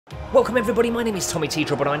Welcome everybody, my name is Tommy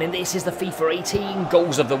T999 and this is the FIFA 18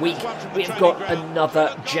 Goals of the Week. We have got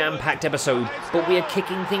another jam-packed episode, but we are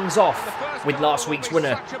kicking things off with last week's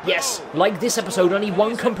winner. Yes, like this episode, only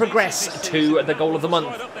one can progress to the Goal of the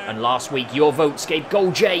Month, and last week your votes gave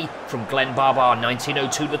Goal J from Glenn Barbar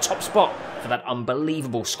 1902 the top spot for that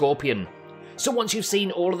unbelievable Scorpion. So once you've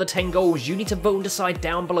seen all of the 10 goals, you need to vote and decide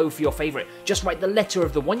down below for your favourite. Just write the letter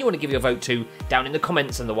of the one you want to give your vote to down in the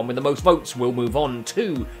comments, and the one with the most votes will move on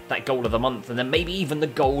to that Goal of the Month, and then maybe even the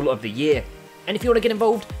Goal of the Year. And if you want to get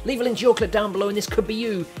involved, leave a link to your clip down below and this could be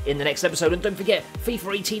you in the next episode. And don't forget,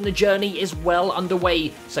 FIFA 18 The Journey is well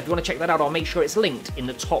underway, so if you want to check that out, I'll make sure it's linked in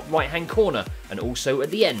the top right hand corner and also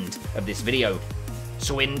at the end of this video.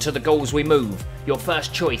 So into the goals we move. Your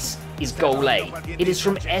first choice is Goal A. It is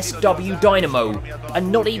from SW Dynamo,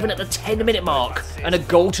 and not even at the 10-minute mark, and a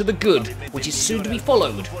goal to the good, which is soon to be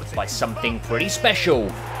followed by something pretty special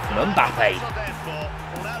from Mbappe.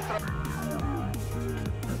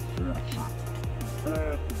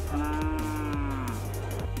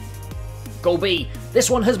 Goal B. This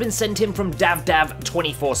one has been sent in from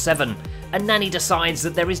DavDav247, and Nanny decides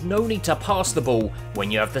that there is no need to pass the ball when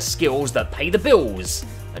you have the skills that pay the bills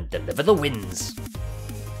and deliver the wins.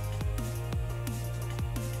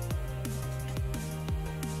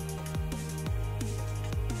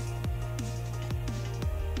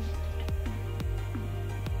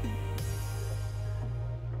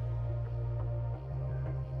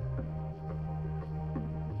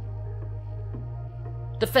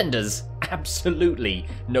 Defenders, absolutely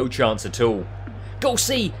no chance at all. Goal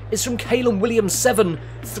C is from Kalen Williams 7,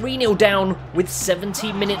 3-0 down with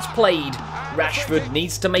 70 minutes played. Rashford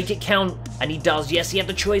needs to make it count, and he does. Yes, he had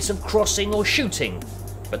the choice of crossing or shooting,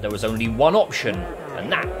 but there was only one option,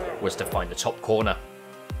 and that was to find the top corner.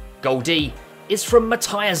 Goal D is from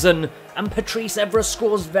Mathiasen, and Patrice Evra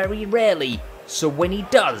scores very rarely, so when he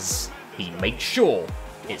does, he makes sure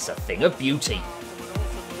it's a thing of beauty.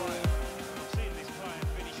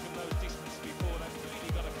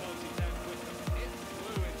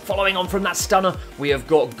 Following on from that stunner, we have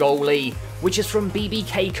got goalie, which is from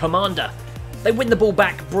BBK Commander. They win the ball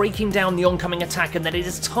back, breaking down the oncoming attack, and then it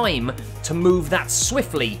is time to move that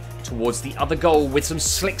swiftly towards the other goal with some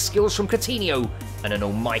slick skills from Coutinho and an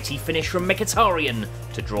almighty finish from Mkhitaryan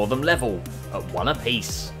to draw them level at 1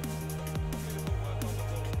 apiece.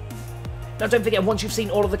 Now don't forget, once you've seen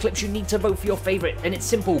all of the clips, you need to vote for your favourite, and it's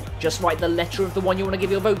simple. Just write the letter of the one you want to give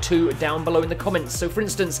your vote to down below in the comments. So for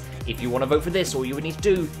instance, if you want to vote for this, all you would need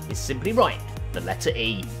to do is simply write the letter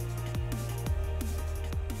E.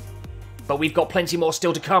 But we've got plenty more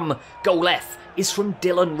still to come. Goal F is from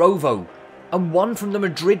Dylan Rovo, and one from the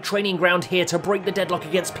Madrid training ground here to break the deadlock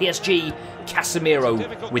against PSG,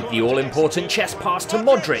 Casemiro, with the all-important chest pass to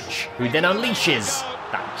Modric, who then unleashes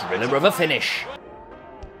that driller of a finish.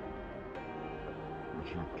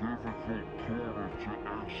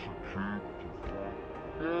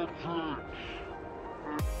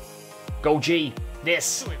 Goal G.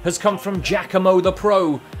 This has come from Giacomo the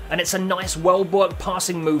Pro, and it's a nice well-worked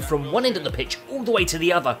passing move from one end of the pitch all the way to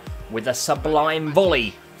the other, with a sublime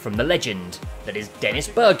volley from the legend that is Dennis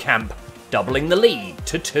Bergkamp, doubling the lead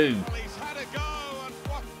to 2.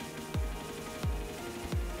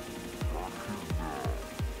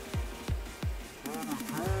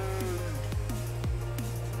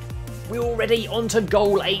 We're already on to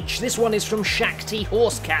Goal H. This one is from Shakti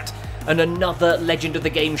Horsecat, and another legend of the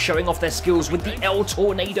game showing off their skills with the El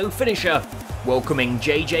Tornado finisher, welcoming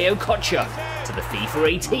JJ Okocha to the FIFA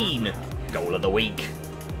 18 Goal of the Week.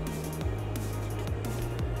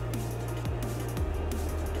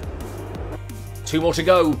 Two more to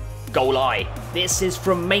go. Goal I. This is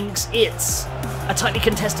from Manx It's. A tightly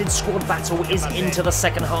contested squad battle is into the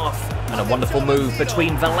second half, and a wonderful move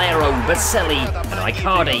between Valero, Baselli and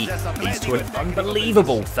Icardi leads to an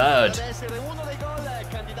unbelievable third.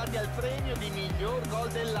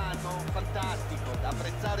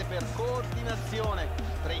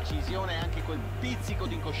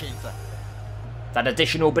 That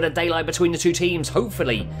additional bit of daylight between the two teams,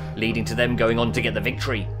 hopefully leading to them going on to get the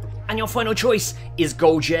victory. And your final choice is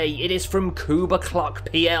Goal J. It is from Kuba Cluck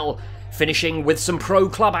PL, finishing with some pro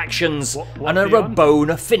club actions and a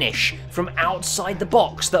Rabona finish from outside the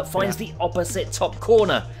box that finds the opposite top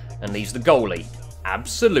corner and leaves the goalie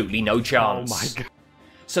absolutely no chance. Oh my God.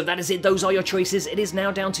 So that is it, those are your choices. It is now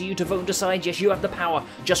down to you to vote and decide. Yes, you have the power.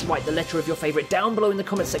 Just write the letter of your favourite down below in the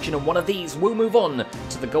comment section, and one of these will move on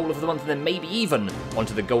to the Goal of the Month and then maybe even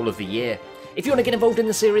onto the Goal of the Year. If you want to get involved in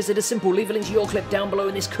the series, it is simple. Leave a link to your clip down below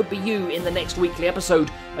and this could be you in the next weekly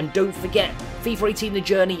episode. And don't forget, FIFA 18 The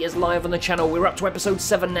Journey is live on the channel. We're up to episode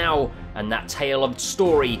 7 now, and that tale of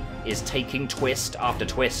story is taking twist after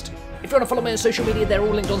twist. If you want to follow me on social media, they're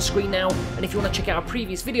all linked on screen now, and if you want to check out our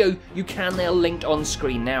previous video, you can, they're linked on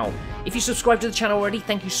screen now. If you subscribe to the channel already,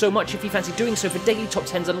 thank you so much. If you fancy doing so for daily top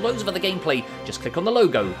 10s and loads of other gameplay, just click on the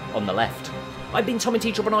logo on the left. I've been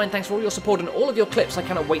TommyT999, thanks for all your support and all of your clips. I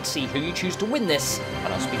cannot wait to see who you choose to win this,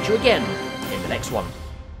 and I'll speak to you again in the next one.